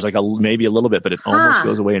disappears. There's like maybe a little bit, but it almost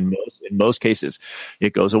goes away in most cases.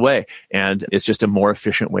 It goes away, and it's just a more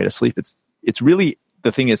efficient way to sleep. It's really,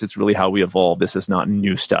 the thing is, it's really how we evolve. This is not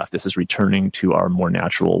new stuff. This is returning to our more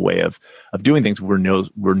natural way of doing things. We're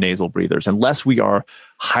nasal breathers. Unless we are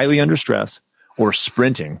highly under stress or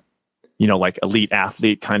sprinting, like elite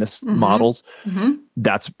athlete kind of models,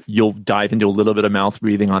 you'll dive into a little bit of mouth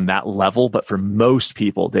breathing on that level. But for most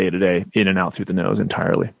people, day to day, in and out through the nose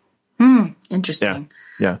entirely. Interesting.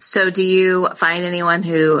 Yeah. So do you find anyone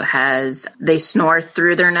who they snore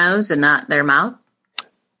through their nose and not their mouth?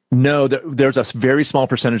 No, there's a very small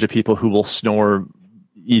percentage of people who will snore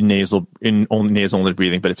in only nasal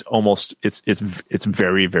breathing, but it's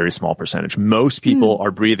very, very small percentage. Most people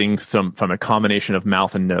are breathing from a combination of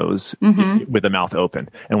mouth and nose with the mouth open.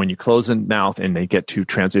 And when you close the mouth and they get to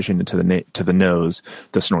transition into the nose,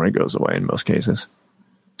 the snoring goes away in most cases.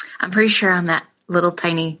 I'm pretty sure I'm that little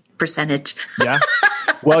tiny percentage. Yeah.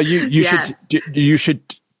 Well, you should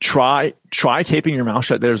try taping your mouth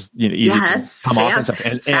shut. There's easy that's come off and stuff.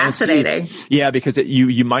 And fascinating. Yeah, because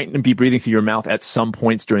you might be breathing through your mouth at some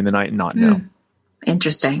points during the night and not know.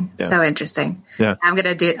 Interesting. Yeah. So interesting. Yeah. I'm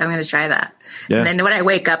going to try that. Yeah. And then when I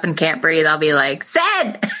wake up and can't breathe, I'll be like,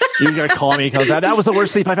 Sid! You're going to call me because that was the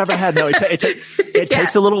worst sleep I've ever had. No, it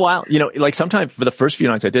takes a little while. Like sometimes for the first few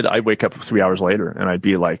nights I'd wake up 3 hours later and I'd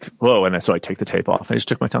be like, whoa. And so I take the tape off. I just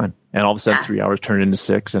took my time. And all of a sudden 3 hours turned into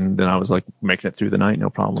 6. And then I was like making it through the night.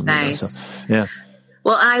 No problem. Nice. So, yeah.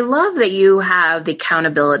 Well, I love that you have the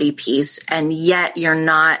accountability piece, and yet you're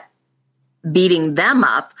not beating them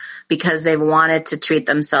up because they've wanted to treat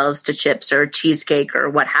themselves to chips or cheesecake or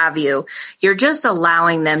what have you. You're just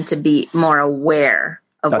allowing them to be more aware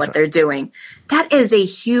of what they're doing. That is a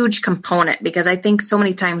huge component, because I think so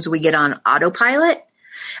many times we get on autopilot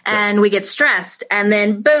and we get stressed, and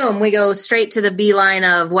then boom, we go straight to the beeline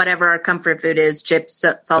of whatever our comfort food is, chips,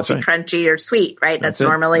 salty, crunchy, or sweet, right? That's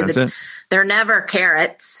normally they're never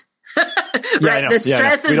carrots. Right. The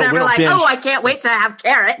stress is never like, binge. Oh, I can't wait to have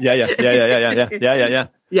carrots. Yeah.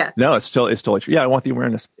 No, it's totally true. Yeah. I want the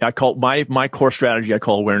awareness. I call my core strategy, I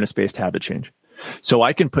call awareness-based habit change. So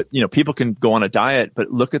I can put, people can go on a diet, but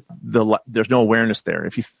look at there's no awareness there.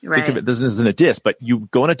 If you think of it, this isn't a diss, but you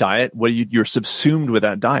go on a diet, you're subsumed with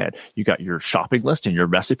that diet. You got your shopping list and your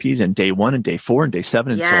recipes and day 1 and day 4 and day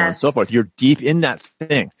 7 and so on and so forth. You're deep in that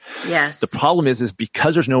thing. Yes. The problem is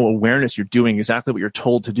because there's no awareness, you're doing exactly what you're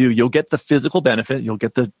told to do. You'll get the physical benefit. You'll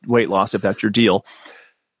get the weight loss if that's your deal.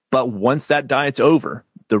 But once that diet's over,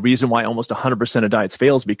 the reason why almost 100% of diets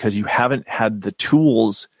fails, because you haven't had the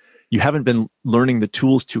tools. You haven't been learning the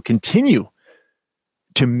tools to continue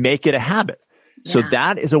to make it a habit. So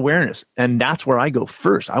that is awareness. And that's where I go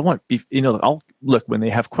first. I want, I'll look, when they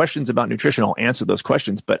have questions about nutrition, I'll answer those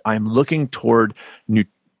questions, but I'm looking toward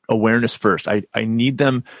awareness first. I need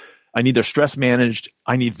their stress managed.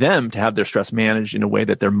 I need them to have their stress managed in a way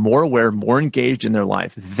that they're more aware, more engaged in their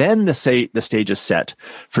life. Then the stage is set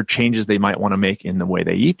for changes they might want to make in the way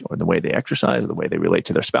they eat, or the way they exercise, or the way they relate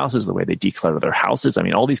to their spouses, the way they declutter their houses. I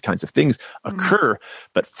mean, all these kinds of things occur.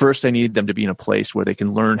 But first, I need them to be in a place where they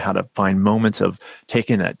can learn how to find moments of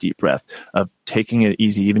taking that deep breath, of taking it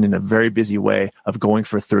easy, even in a very busy way, of going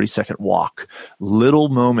for a 30-second walk, little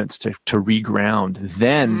moments to reground.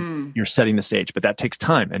 Then you're setting the stage. But that takes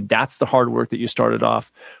time. And that's the hard work that you started off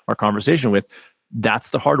our conversation with. That's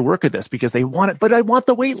the hard work of this, because they want it, but I want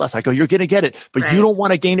the weight loss. I go, you're going to get it, but you don't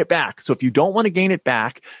want to gain it back. So if you don't want to gain it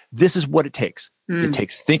back, this is what it takes. It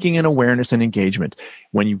takes thinking and awareness and engagement.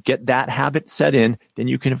 When you get that habit set in, then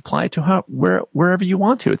you can apply it to wherever you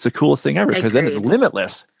want to. It's the coolest thing ever, because then it's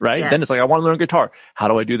limitless, right? Yes. Then it's like, I want to learn guitar. How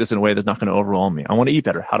do I do this in a way that's not going to overwhelm me? I want to eat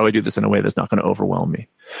better. How do I do this in a way that's not going to overwhelm me?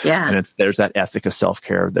 Yeah. And there's that ethic of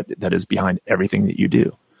self-care that is behind everything that you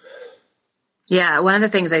do. Yeah, one of the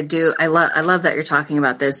things I do, I love that you're talking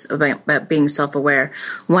about this, about being self-aware.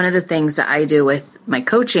 One of the things that I do with my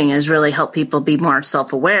coaching is really help people be more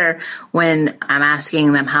self-aware when I'm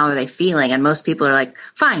asking them how are they feeling. And most people are like,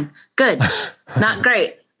 fine, good, not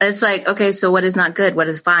great. And it's like, okay, so what is not good? What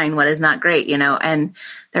is fine? What is not great? And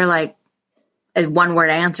they're like, one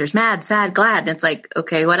word answers, mad, sad, glad. And it's like,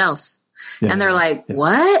 okay, what else? Yeah, and they're like,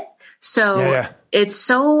 what? So it's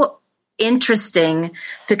so interesting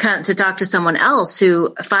to talk to someone else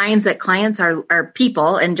who finds that clients are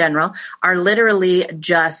people in general are literally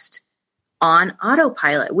just on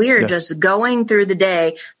autopilot. We are just going through the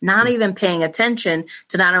day, not even paying attention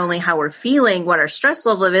to not only how we're feeling, what our stress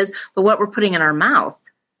level is, but what we're putting in our mouth.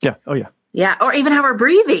 Yeah. Oh yeah. Yeah. Or even how we're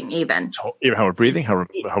breathing, even how we're breathing, how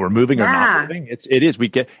we're moving or not moving. It is. We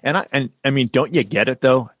get, and I mean, don't you get it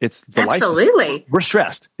though? It's the absolutely. Life. We're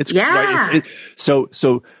stressed. It's right.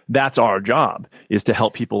 So that's our job, is to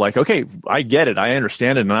help people like, okay, I get it. I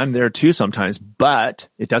understand it. And I'm there too sometimes, but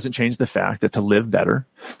it doesn't change the fact that to live better,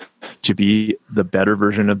 to be the better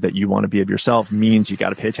version of that you want to be of yourself, means you got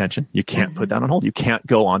to pay attention. You can't put that on hold. You can't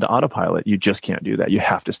go on to autopilot. You just can't do that. You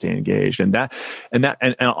have to stay engaged. And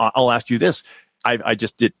I'll ask you this. I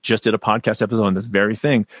just did a podcast episode on this very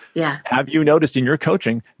thing. Yeah. Have you noticed in your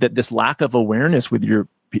coaching that this lack of awareness with your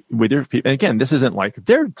people, and again, this isn't like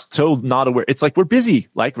they're so not aware. It's like we're busy,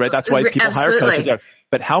 like, right? That's why people hire coaches.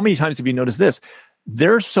 But how many times have you noticed this?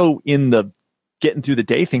 They're so in the getting through the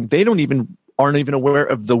day thing, they aren't even aware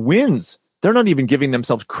of the wins. They're not even giving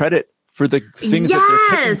themselves credit for the things that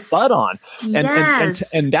they're kicking butt on.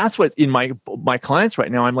 And that's what in my clients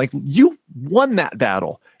right now, I'm like, you won that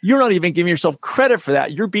battle. You're not even giving yourself credit for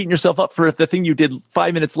that. You're beating yourself up for the thing you did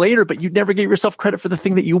 5 minutes later, but you never gave yourself credit for the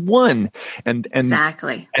thing that you won. And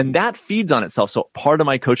exactly. And that feeds on itself. So part of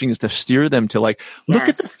my coaching is to steer them to like, look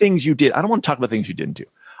at the things you did. I don't want to talk about things you didn't do.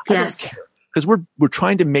 Yes. Because we're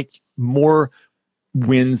trying to make more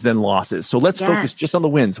wins than losses. So let's focus just on the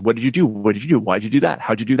wins. What did you do? What did you do? Why did you do that?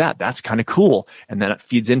 How'd you do that? That's kind of cool. And then it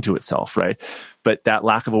feeds into itself, right? But that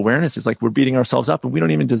lack of awareness is like we're beating ourselves up and we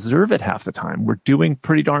don't even deserve it half the time. We're doing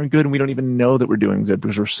pretty darn good and we don't even know that we're doing good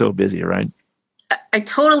because we're so busy, right? I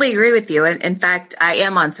totally agree with you. And in fact, I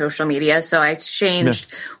am on social media. So I changed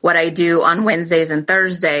what I do on Wednesdays and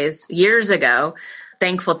Thursdays years ago.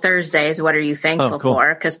 Thankful Thursdays. What are you thankful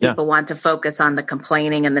for? Because people want to focus on the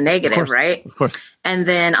complaining and the negative, right? Of course. And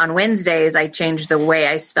then on Wednesdays, I changed the way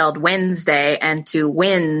I spelled Wednesday and to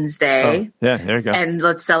Wednesday. Yeah, there you go. And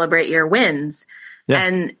let's celebrate your wins. Yeah.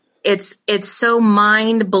 And it's so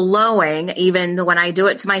mind blowing, even when I do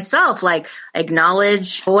it to myself, like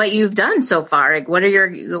acknowledge what you've done so far. Like what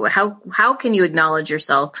are how can you acknowledge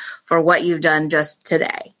yourself for what you've done just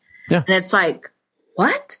today? Yeah. And it's like,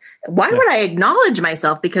 what? Why would I acknowledge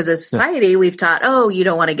myself? Because as society, we've taught, you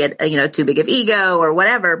don't want to get, too big of ego or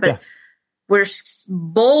whatever, but we're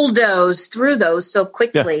bulldozed through those so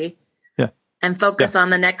quickly and focus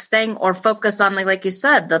on the next thing or focus on, like you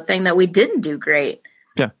said, the thing that we didn't do great.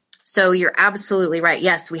 Yeah. So you're absolutely right.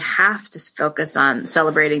 Yes, we have to focus on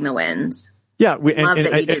celebrating the wins. Yeah. Love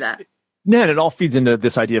that you do that. Yeah, and it all feeds into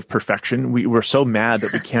this idea of perfection. We're so mad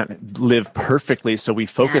that we can't live perfectly. So we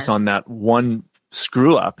focus on that one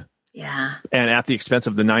screw up. Yeah. And at the expense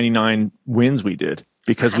of the 99 wins we did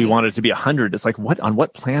because we wanted it to be 100. It's like, on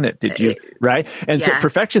what planet did you, right? And so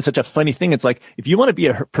perfection is such a funny thing. It's like, if you want to be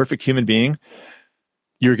a perfect human being,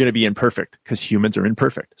 you're going to be imperfect because humans are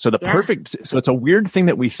imperfect. So so it's a weird thing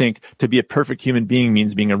that we think to be a perfect human being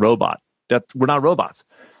means being a robot. We're not robots.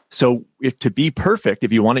 So to be perfect,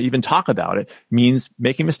 if you want to even talk about it, means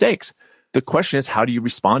making mistakes. The question is, how do you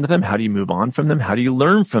respond to them? How do you move on from them? How do you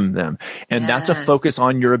learn from them? And that's a focus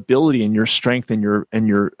on your ability and your strength and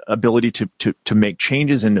your ability to make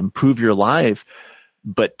changes and improve your life.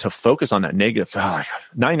 But to focus on that negative,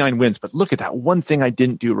 99 wins, but look at that one thing I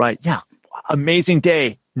didn't do right. Yeah. Amazing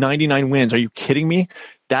day. 99 wins. Are you kidding me?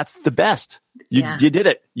 That's the best. You did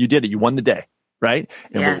it. You did it. You won the day. Right.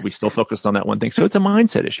 And we still focused on that one thing. So it's a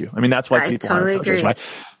mindset issue. I mean, that's why people totally agree. Right?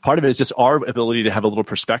 Part of it is just our ability to have a little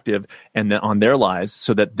perspective and then on their lives,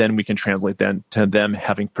 so that then we can translate then to them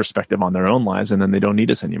having perspective on their own lives, and then they don't need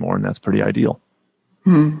us anymore. And that's pretty ideal.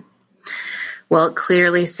 Well,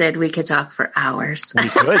 clearly, Sid, we could talk for hours. We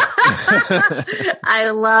could.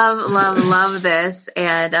 I love this.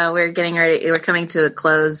 And we're getting ready. We're coming to a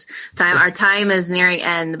close time. Our time is nearing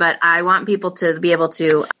end, but I want people to be able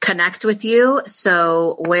to connect with you.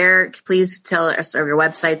 So please tell us your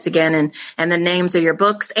websites again and the names of your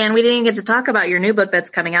books. And we didn't get to talk about your new book that's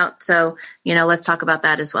coming out. So, let's talk about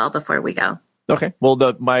that as well before we go. Okay.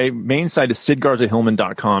 Well, my main site is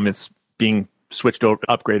sidgarzahillman.com. It's being switched over,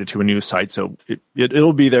 upgraded to a new site. So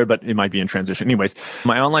it'll be there, but it might be in transition. Anyways,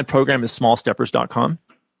 my online program is smallsteppers.com.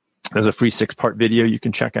 There's a free 6-part video you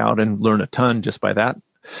can check out and learn a ton just by that.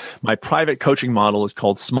 My private coaching model is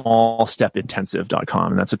called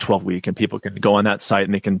smallstepintensive.com. And that's a 12-week, and people can go on that site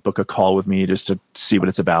and they can book a call with me just to see what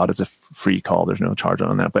it's about. It's a free call. There's no charge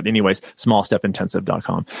on that. But anyways,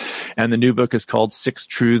 smallstepintensive.com. And the new book is called 6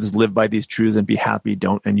 Truths, Live by These Truths and Be Happy,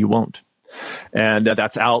 Don't, and You Won't. And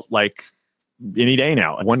that's out like any day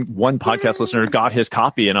now. One podcast listener got his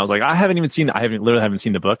copy, and I was like, I haven't even seen it. I literally haven't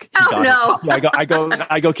seen the book. No. I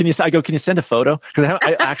go, can you send a photo? Because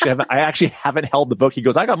I actually haven't held the book. He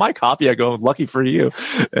goes, I got my copy. I go, lucky for you.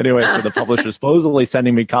 Anyway, so the publisher's supposedly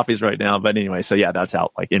sending me copies right now. But anyway, so yeah, that's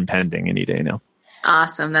out like impending any day now.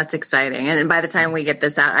 Awesome. That's exciting. And by the time we get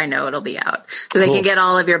this out, I know it'll be out. So they can get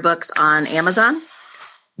all of your books on Amazon?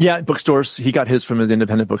 Yeah, bookstores. He got his from his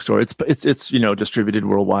independent bookstore. It's distributed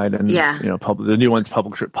worldwide, and the new one's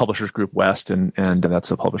Publishers Group West, and that's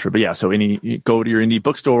the publisher. But yeah, so go to your indie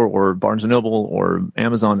bookstore or Barnes and Noble or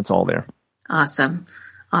Amazon. It's all there. Awesome.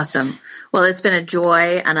 Well, it's been a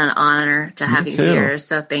joy and an honor to have you here.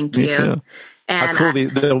 So thank you. Too. And how cool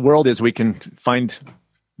the world is. We can find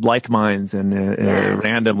like minds and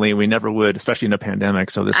randomly. We never would, especially in a pandemic.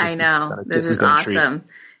 So this is awesome.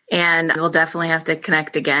 And we'll definitely have to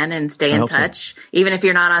connect again and stay in touch. So. Even if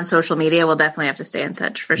you're not on social media, we'll definitely have to stay in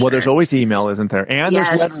touch for sure. Well, there's always email, isn't there? And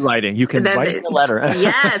there's letter writing. You can write a letter.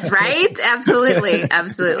 Yes, right? Absolutely.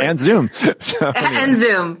 And Zoom. And Zoom, for sure.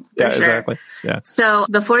 Exactly. Yeah. So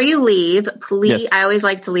before you leave, please, I always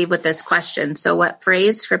like to leave with this question. So what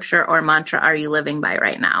phrase, scripture, or mantra are you living by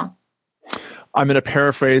right now? I'm going to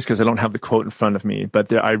paraphrase because I don't have the quote in front of me,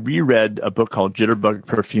 but I reread a book called Jitterbug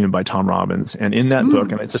Perfume by Tom Robbins. And in that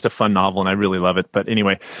book, and it's just a fun novel and I really love it. But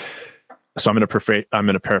anyway, so I'm going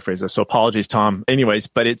to paraphrase this. So apologies, Tom. Anyways,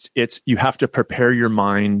 but it's you have to prepare your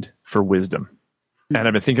mind for wisdom. And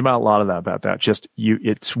I've been thinking about a lot of about that.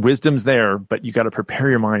 It's wisdom's there, but you got to prepare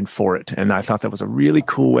your mind for it. And I thought that was a really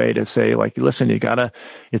cool way to say, like, listen,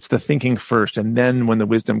 it's the thinking first. And then when the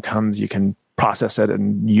wisdom comes, you can process it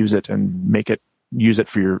and use it and use it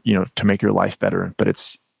for your, to make your life better. But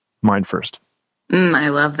it's mind first. I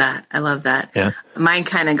love that. Yeah. Mine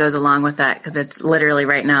kind of goes along with that because it's literally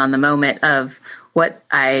right now in the moment of what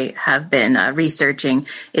I have been researching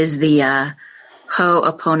is the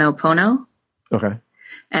Ho'oponopono. Okay.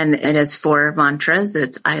 And it has 4 mantras.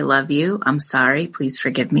 It's I love you. I'm sorry. Please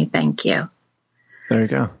forgive me. Thank you. There you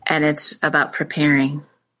go. And it's about preparing.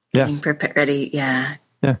 Yes. Being ready. Yeah.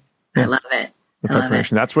 Yeah. I love it. The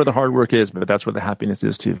preparation. That's where the hard work is, but that's where the happiness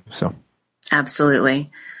is too. So.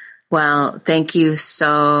 Absolutely. Well, thank you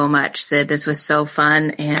so much, Sid. This was so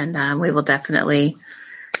fun. And we will definitely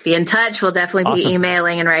be in touch. We'll definitely be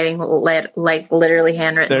emailing and writing like literally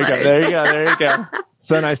handwritten letters. There you go.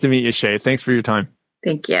 So nice to meet you, Shay. Thanks for your time.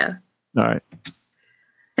 Thank you. All right.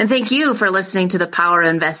 And thank you for listening to The Power of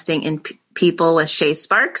Investing in People with Shay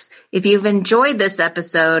Sparks. If you've enjoyed this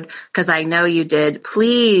episode, because I know you did,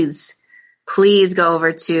 please go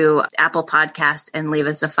over to Apple Podcasts and leave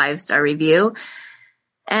us a 5-star review.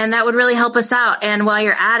 And that would really help us out. And while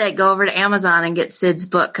you're at it, go over to Amazon and get Sid's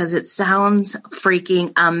book because it sounds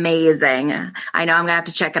freaking amazing. I know I'm going to have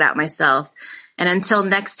to check it out myself. And until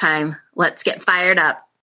next time, let's get fired up.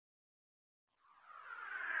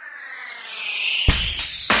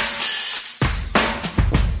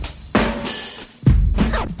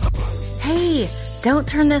 Hey, don't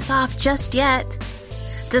turn this off just yet.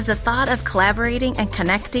 Does the thought of collaborating and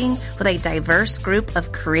connecting with a diverse group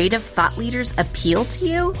of creative thought leaders appeal to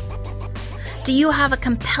you? Do you have a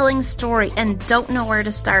compelling story and don't know where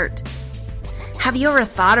to start? Have you ever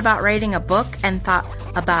thought about writing a book and thought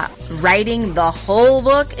about writing the whole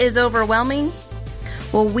book is overwhelming?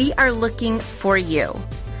 Well, we are looking for you.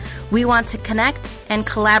 We want to connect and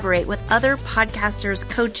collaborate with other podcasters,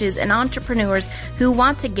 coaches, and entrepreneurs who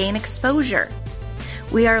want to gain exposure.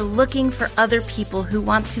 We are looking for other people who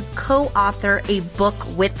want to co-author a book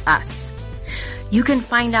with us. You can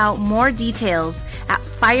find out more details at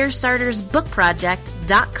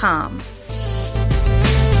firestartersbookproject.com.